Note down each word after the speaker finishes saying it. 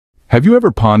Have you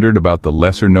ever pondered about the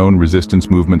lesser-known resistance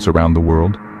movements around the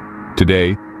world?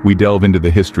 Today, we delve into the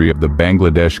history of the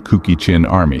Bangladesh Kuki Chin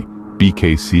Army,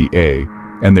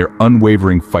 BKCA, and their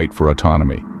unwavering fight for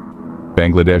autonomy.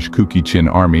 Bangladesh Kuki Chin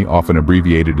Army, often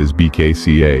abbreviated as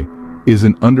BKCA, is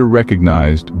an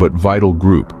under-recognized but vital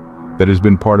group that has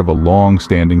been part of a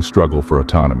long-standing struggle for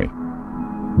autonomy.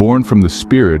 Born from the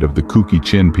spirit of the Kuki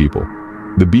Chin people,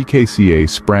 the BKCA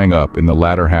sprang up in the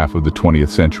latter half of the 20th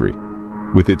century,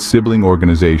 with its sibling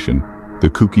organization, the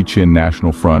Kuki Chin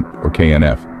National Front, or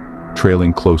KNF,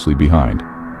 trailing closely behind.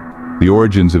 The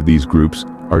origins of these groups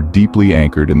are deeply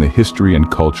anchored in the history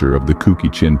and culture of the Kuki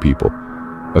Chin people,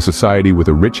 a society with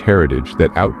a rich heritage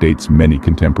that outdates many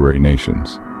contemporary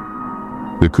nations.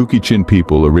 The Kuki Chin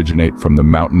people originate from the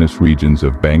mountainous regions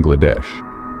of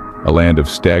Bangladesh, a land of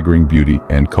staggering beauty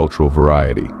and cultural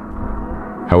variety.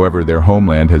 However, their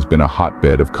homeland has been a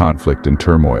hotbed of conflict and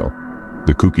turmoil.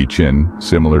 The Kuki Chin,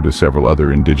 similar to several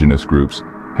other indigenous groups,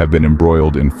 have been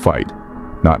embroiled in fight,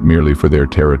 not merely for their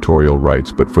territorial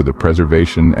rights but for the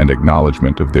preservation and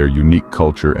acknowledgement of their unique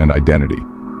culture and identity.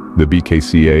 The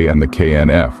BKCA and the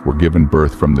KNF were given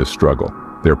birth from this struggle.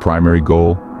 Their primary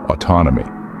goal? Autonomy.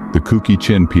 The Kuki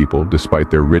Chin people,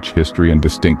 despite their rich history and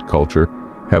distinct culture,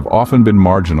 have often been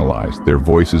marginalized, their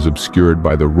voices obscured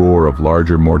by the roar of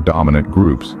larger, more dominant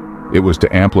groups. It was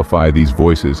to amplify these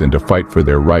voices and to fight for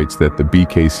their rights that the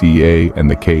BKCA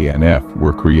and the KNF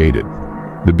were created.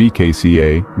 The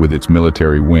BKCA, with its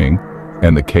military wing,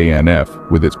 and the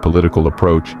KNF, with its political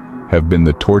approach, have been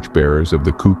the torchbearers of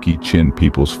the Kuki Chin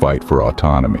people's fight for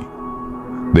autonomy.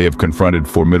 They have confronted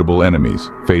formidable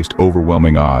enemies, faced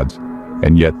overwhelming odds,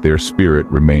 and yet their spirit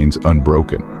remains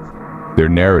unbroken. Their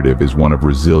narrative is one of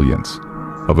resilience,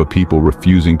 of a people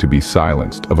refusing to be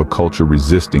silenced, of a culture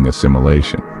resisting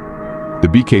assimilation. The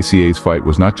BKCA's fight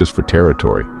was not just for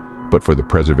territory, but for the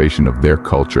preservation of their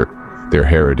culture, their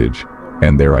heritage,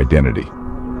 and their identity.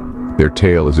 Their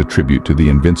tale is a tribute to the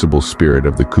invincible spirit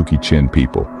of the Kuki Chin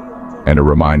people, and a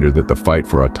reminder that the fight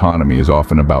for autonomy is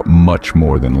often about much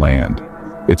more than land.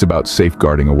 It's about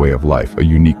safeguarding a way of life, a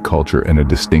unique culture, and a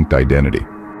distinct identity.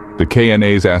 The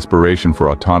KNA's aspiration for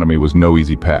autonomy was no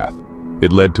easy path.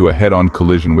 It led to a head-on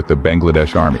collision with the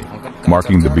Bangladesh Army,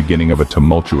 marking the beginning of a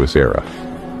tumultuous era.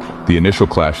 The initial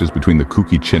clashes between the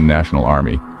Kuki Chin National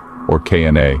Army, or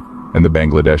KNA, and the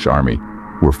Bangladesh Army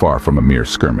were far from a mere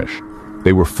skirmish.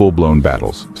 They were full-blown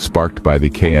battles, sparked by the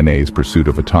KNA's pursuit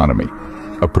of autonomy,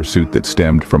 a pursuit that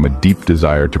stemmed from a deep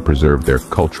desire to preserve their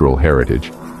cultural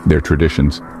heritage, their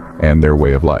traditions, and their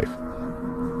way of life.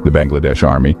 The Bangladesh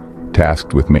Army,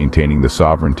 tasked with maintaining the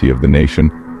sovereignty of the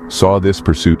nation, saw this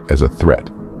pursuit as a threat.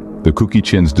 The Kuki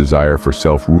Chin's desire for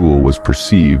self-rule was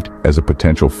perceived as a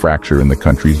potential fracture in the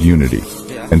country's unity.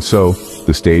 And so,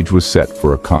 the stage was set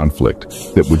for a conflict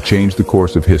that would change the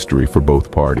course of history for both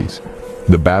parties.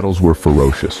 The battles were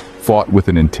ferocious, fought with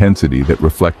an intensity that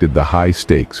reflected the high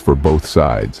stakes for both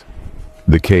sides.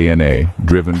 The KNA,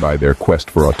 driven by their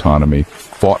quest for autonomy,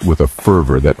 fought with a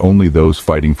fervor that only those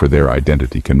fighting for their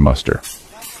identity can muster.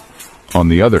 On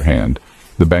the other hand,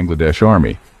 the Bangladesh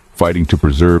Army, fighting to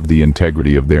preserve the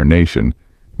integrity of their nation,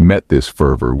 met this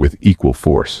fervor with equal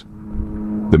force.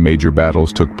 The major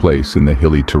battles took place in the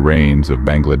hilly terrains of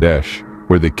Bangladesh,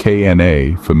 where the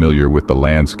KNA, familiar with the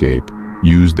landscape,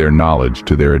 used their knowledge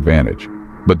to their advantage.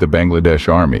 But the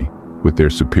Bangladesh Army, with their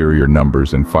superior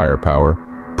numbers and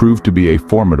firepower, proved to be a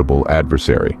formidable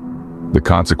adversary. The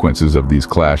consequences of these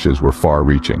clashes were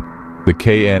far-reaching. The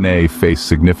KNA faced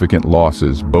significant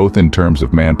losses both in terms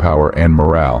of manpower and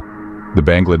morale. The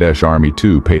Bangladesh Army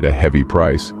too paid a heavy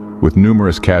price, with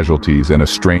numerous casualties and a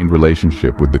strained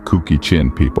relationship with the Kuki Chin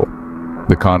people.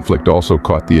 The conflict also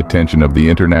caught the attention of the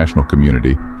international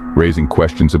community, raising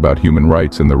questions about human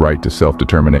rights and the right to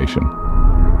self-determination.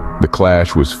 The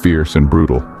clash was fierce and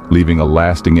brutal, leaving a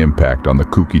lasting impact on the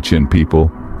Kuki Chin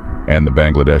people and the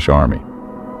Bangladesh Army.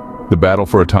 The battle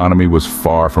for autonomy was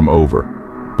far from over,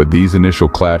 but these initial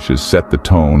clashes set the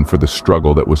tone for the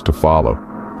struggle that was to follow,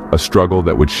 a struggle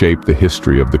that would shape the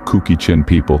history of the Kuki Chin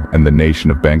people and the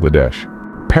nation of Bangladesh.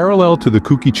 Parallel to the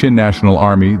Kuki Chin National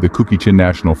Army, the Kuki Chin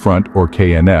National Front, or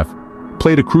KNF,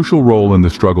 played a crucial role in the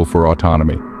struggle for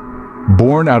autonomy.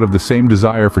 Born out of the same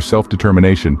desire for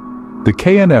self-determination, the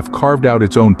KNF carved out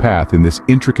its own path in this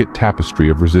intricate tapestry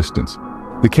of resistance.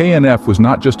 The KNF was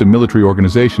not just a military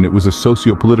organization, it was a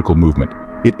socio-political movement.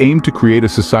 It aimed to create a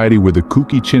society where the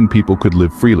Kuki Chin people could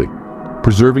live freely,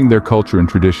 preserving their culture and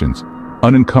traditions,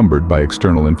 unencumbered by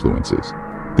external influences.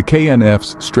 The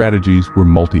KNF's strategies were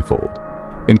multifold,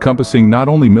 encompassing not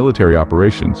only military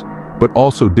operations, but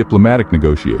also diplomatic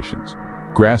negotiations,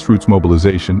 grassroots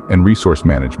mobilization, and resource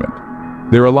management.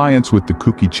 Their alliance with the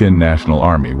Kuki National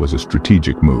Army was a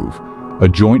strategic move, a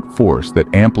joint force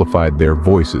that amplified their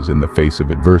voices in the face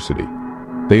of adversity.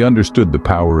 They understood the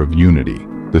power of unity,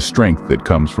 the strength that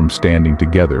comes from standing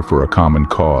together for a common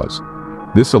cause.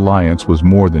 This alliance was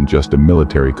more than just a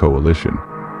military coalition.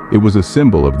 It was a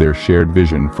symbol of their shared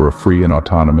vision for a free and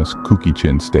autonomous Kuki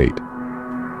state.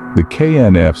 The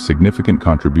KNF's significant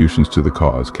contributions to the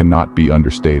cause cannot be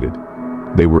understated.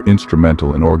 They were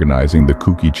instrumental in organizing the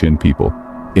Kuki people,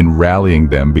 in rallying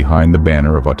them behind the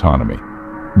banner of autonomy.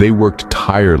 They worked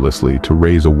tirelessly to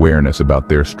raise awareness about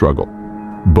their struggle,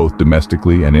 both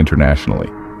domestically and internationally.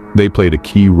 They played a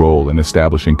key role in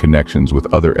establishing connections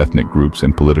with other ethnic groups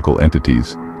and political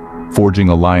entities, forging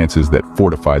alliances that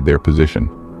fortified their position.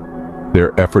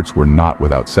 Their efforts were not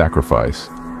without sacrifice.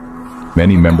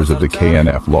 Many members of the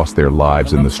KNF lost their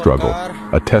lives in the struggle,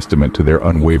 a testament to their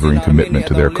unwavering commitment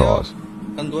to their cause.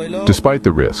 Despite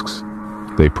the risks,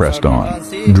 they pressed on,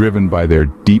 driven by their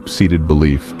deep-seated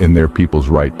belief in their people's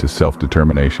right to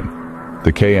self-determination.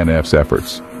 The KNF's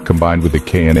efforts, combined with the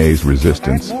KNA's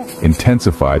resistance,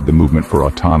 intensified the movement for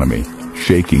autonomy,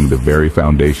 shaking the very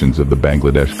foundations of the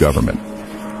Bangladesh government.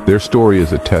 Their story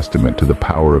is a testament to the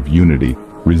power of unity,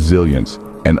 resilience,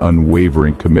 and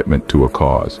unwavering commitment to a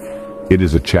cause. It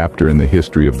is a chapter in the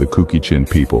history of the Kuki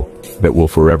people that will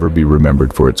forever be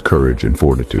remembered for its courage and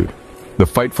fortitude. The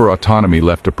fight for autonomy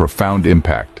left a profound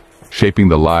impact, shaping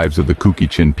the lives of the Kuki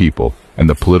people and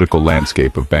the political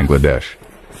landscape of Bangladesh.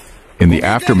 In the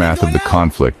aftermath of the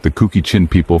conflict, the Kuki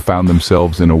people found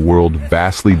themselves in a world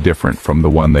vastly different from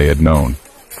the one they had known.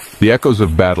 The echoes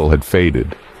of battle had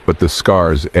faded, but the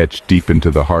scars etched deep into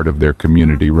the heart of their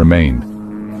community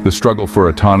remained. The struggle for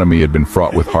autonomy had been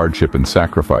fraught with hardship and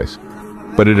sacrifice,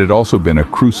 but it had also been a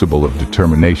crucible of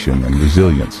determination and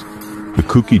resilience. The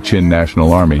Kuki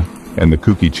National Army and the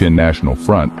Kuki National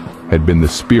Front had been the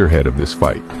spearhead of this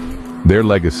fight. Their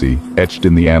legacy, etched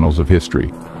in the annals of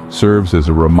history, serves as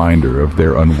a reminder of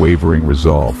their unwavering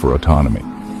resolve for autonomy.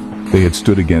 They had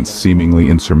stood against seemingly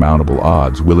insurmountable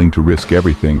odds, willing to risk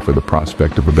everything for the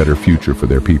prospect of a better future for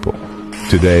their people.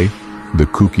 Today, the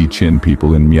Kuki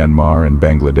people in Myanmar and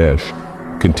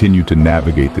Bangladesh continue to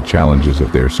navigate the challenges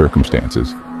of their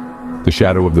circumstances. The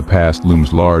shadow of the past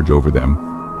looms large over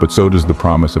them, but so does the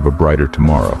promise of a brighter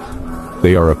tomorrow.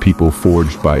 They are a people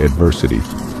forged by adversity,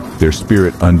 their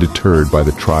spirit undeterred by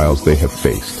the trials they have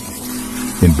faced.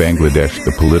 In Bangladesh,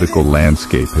 the political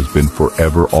landscape has been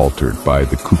forever altered by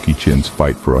the Kuki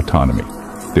fight for autonomy.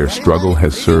 Their struggle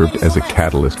has served as a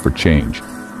catalyst for change,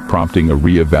 prompting a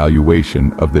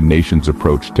re-evaluation of the nation's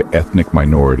approach to ethnic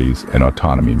minorities and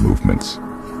autonomy movements.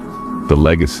 The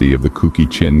legacy of the Kuki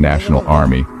National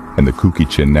Army and the Kuki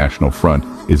National Front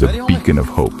is a beacon of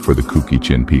hope for the Kuki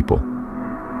people.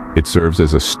 It serves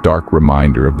as a stark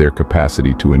reminder of their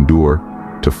capacity to endure,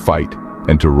 to fight,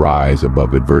 and to rise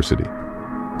above adversity.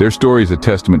 Their story is a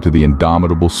testament to the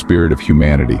indomitable spirit of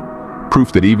humanity,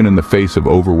 proof that even in the face of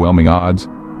overwhelming odds,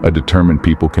 a determined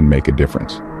people can make a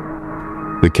difference.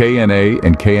 The KNA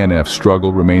and KNF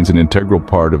struggle remains an integral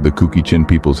part of the Kuki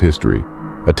people's history,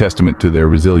 a testament to their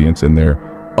resilience and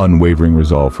their unwavering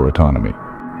resolve for autonomy.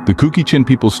 The Kuki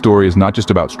people's story is not just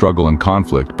about struggle and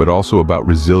conflict, but also about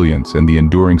resilience and the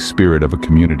enduring spirit of a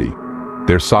community.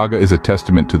 Their saga is a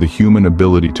testament to the human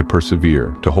ability to persevere,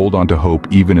 to hold on to hope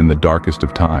even in the darkest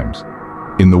of times.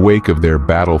 In the wake of their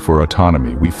battle for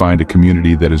autonomy, we find a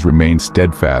community that has remained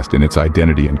steadfast in its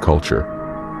identity and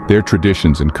culture. Their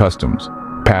traditions and customs,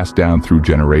 passed down through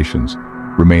generations,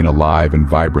 remain alive and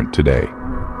vibrant today.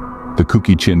 The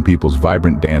Kuki people's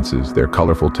vibrant dances, their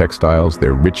colorful textiles,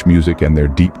 their rich music, and their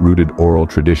deep-rooted oral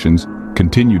traditions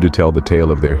continue to tell the tale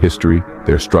of their history,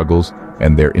 their struggles,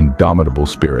 and their indomitable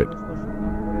spirit.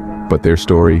 But their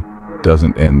story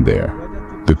doesn't end there.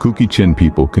 The Kuki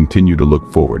people continue to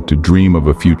look forward, to dream of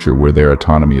a future where their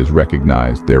autonomy is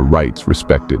recognized, their rights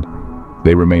respected.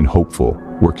 They remain hopeful,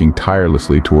 working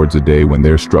tirelessly towards a day when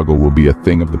their struggle will be a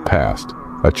thing of the past,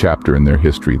 a chapter in their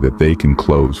history that they can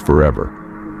close forever.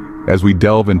 As we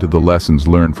delve into the lessons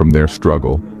learned from their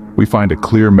struggle, we find a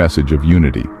clear message of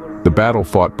unity. The battle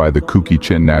fought by the Kuki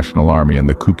National Army and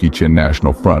the Kuki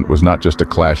National Front was not just a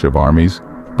clash of armies,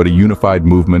 but a unified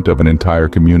movement of an entire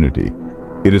community.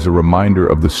 It is a reminder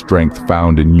of the strength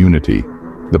found in unity,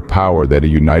 the power that a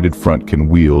united front can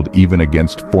wield even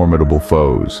against formidable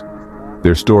foes.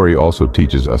 Their story also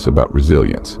teaches us about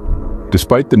resilience.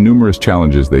 Despite the numerous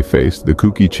challenges they faced, the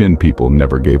Kuki people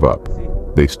never gave up.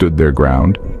 They stood their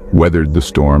ground, weathered the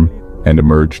storm, and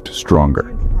emerged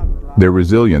stronger. Their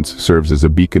resilience serves as a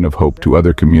beacon of hope to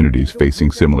other communities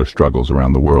facing similar struggles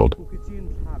around the world.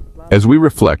 As we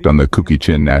reflect on the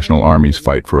Kuki National Army's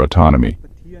fight for autonomy,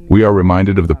 We are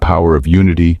reminded of the power of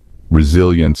unity,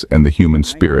 resilience, and the human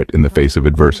spirit in the face of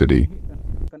adversity.